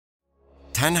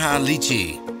Thanha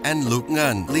lychee and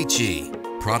Ngan lychee,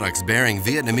 products bearing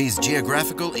Vietnamese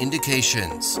geographical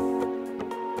indications.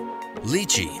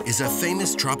 Lychee is a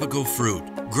famous tropical fruit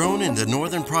grown in the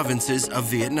northern provinces of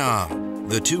Vietnam.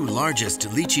 The two largest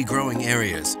lychee growing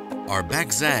areas are Bac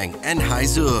Giang and Hai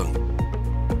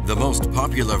Duong. The most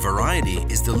popular variety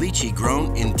is the lychee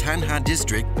grown in Thanha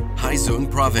District, Hai Duong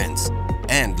Province,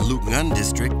 and Ngan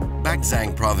District, Bac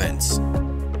Giang Province.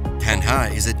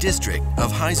 Thanha is a district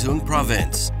of Hai Duong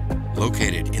Province,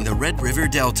 located in the Red River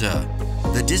Delta.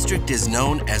 The district is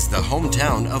known as the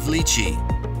hometown of lychee.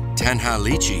 Thanha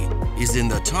lychee is in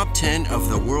the top 10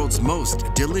 of the world's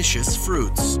most delicious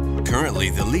fruits. Currently,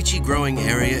 the lychee growing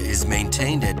area is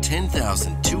maintained at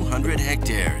 10,200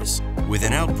 hectares, with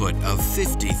an output of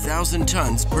 50,000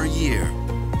 tons per year.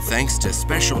 Thanks to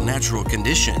special natural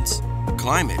conditions,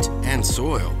 climate, and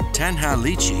soil, Thanha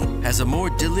lychee has a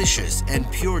more delicious and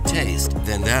pure taste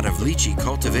than that of lychee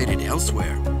cultivated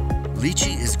elsewhere.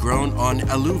 Lychee is grown on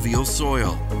alluvial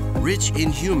soil, rich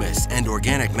in humus and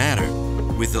organic matter,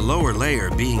 with the lower layer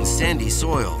being sandy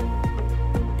soil.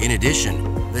 In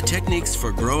addition, the techniques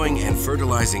for growing and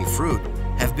fertilizing fruit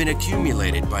have been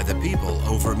accumulated by the people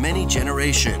over many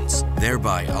generations,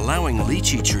 thereby allowing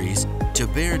lychee trees to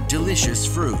bear delicious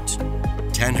fruit.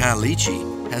 Thanha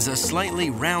lychee has a slightly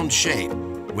round shape.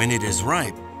 When it is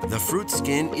ripe, the fruit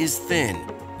skin is thin,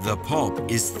 the pulp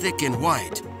is thick and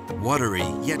white, watery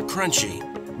yet crunchy,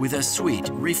 with a sweet,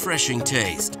 refreshing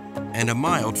taste and a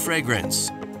mild fragrance.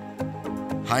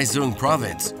 Hai Duong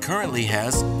Province currently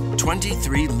has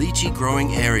 23 lychee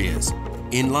growing areas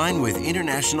in line with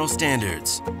international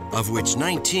standards, of which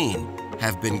 19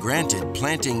 have been granted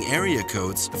planting area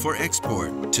codes for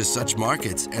export to such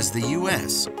markets as the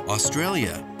US,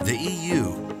 Australia, the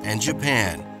EU, and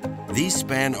Japan. These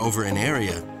span over an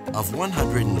area of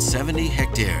 170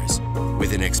 hectares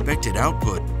with an expected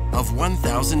output of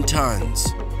 1,000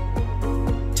 tons.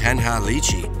 Thanha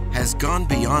lychee has gone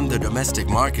beyond the domestic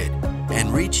market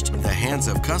and reached the hands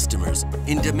of customers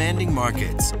in demanding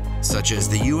markets such as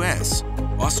the US,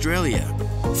 Australia,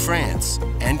 France,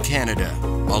 and Canada,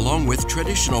 along with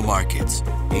traditional markets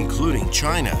including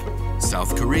China,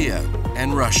 South Korea,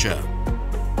 and Russia.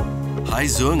 Hai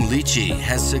Duong lychee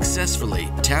has successfully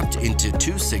tapped into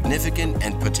two significant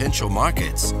and potential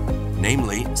markets,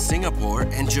 namely Singapore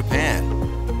and Japan,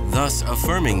 thus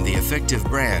affirming the effective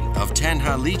brand of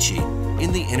Thanha lychee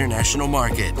in the international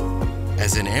market.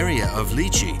 As an area of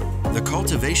lychee, the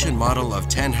cultivation model of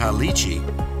Thanha lychee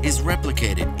is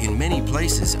replicated in many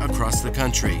places across the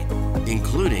country,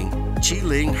 including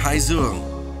Chiling, Hai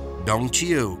Duong, Dong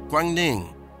Chiu, Quang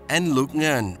Ninh, and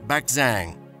Ngan, Bac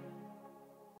Giang.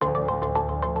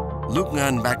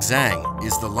 Ngan, Bac Giang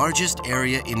is the largest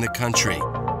area in the country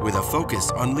with a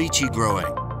focus on lychee growing,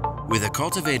 with a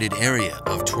cultivated area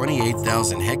of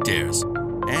 28,000 hectares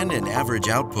and an average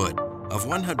output of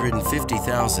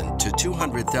 150,000 to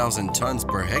 200,000 tons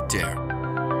per hectare.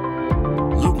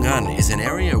 Ngan is an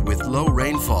area with low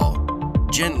rainfall,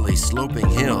 gently sloping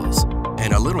hills,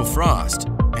 and a little frost,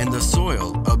 and the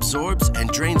soil absorbs and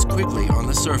drains quickly on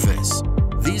the surface.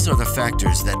 These are the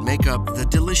factors that make up the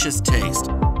delicious taste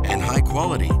and high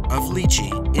quality of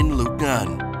lychee in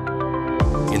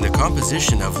Ngan. In the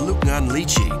composition of Ngan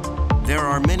lychee, there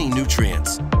are many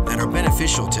nutrients that are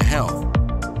beneficial to health.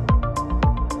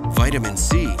 Vitamin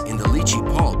C in the lychee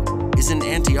pulp is an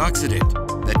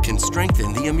antioxidant that can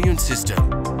strengthen the immune system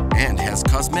and has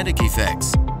cosmetic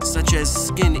effects such as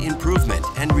skin improvement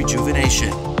and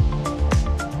rejuvenation.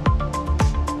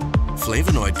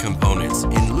 Flavonoid components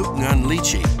in Ngan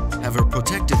lychee have a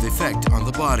protective effect on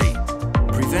the body,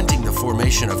 preventing the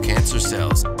formation of cancer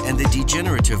cells and the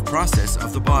degenerative process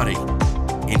of the body.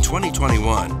 In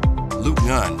 2021,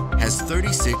 Ngan has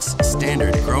 36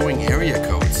 standard growing area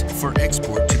codes for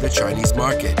export to the Chinese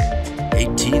market,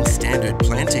 18 standard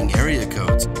planting area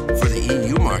codes for the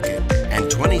EU market, and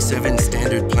 27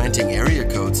 standard planting area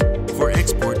codes for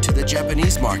export to the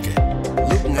Japanese market.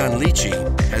 Ngan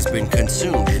lychee has been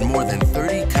consumed in more than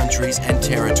 30 countries and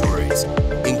territories,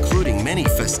 including many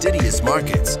fastidious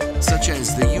markets such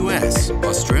as the US,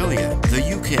 Australia, the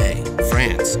UK,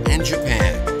 France, and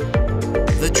Japan.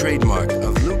 The trademark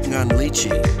of Ngan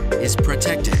lychee is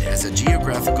protected as a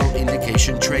geographical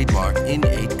indication trademark in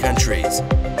 8 countries,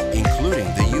 including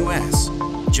the US,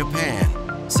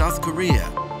 Japan, South Korea,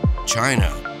 China,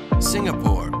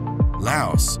 Singapore,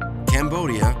 Laos,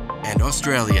 Cambodia, and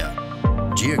Australia.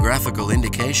 Geographical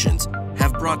indications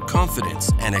have brought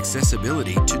confidence and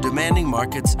accessibility to demanding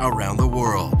markets around the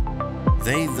world.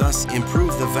 They thus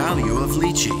improve the value of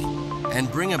lychee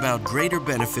and bring about greater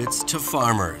benefits to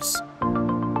farmers.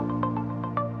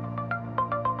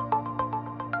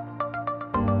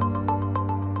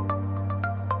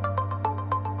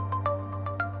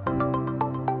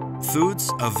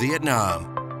 Foods of Vietnam.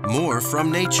 More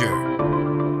from nature.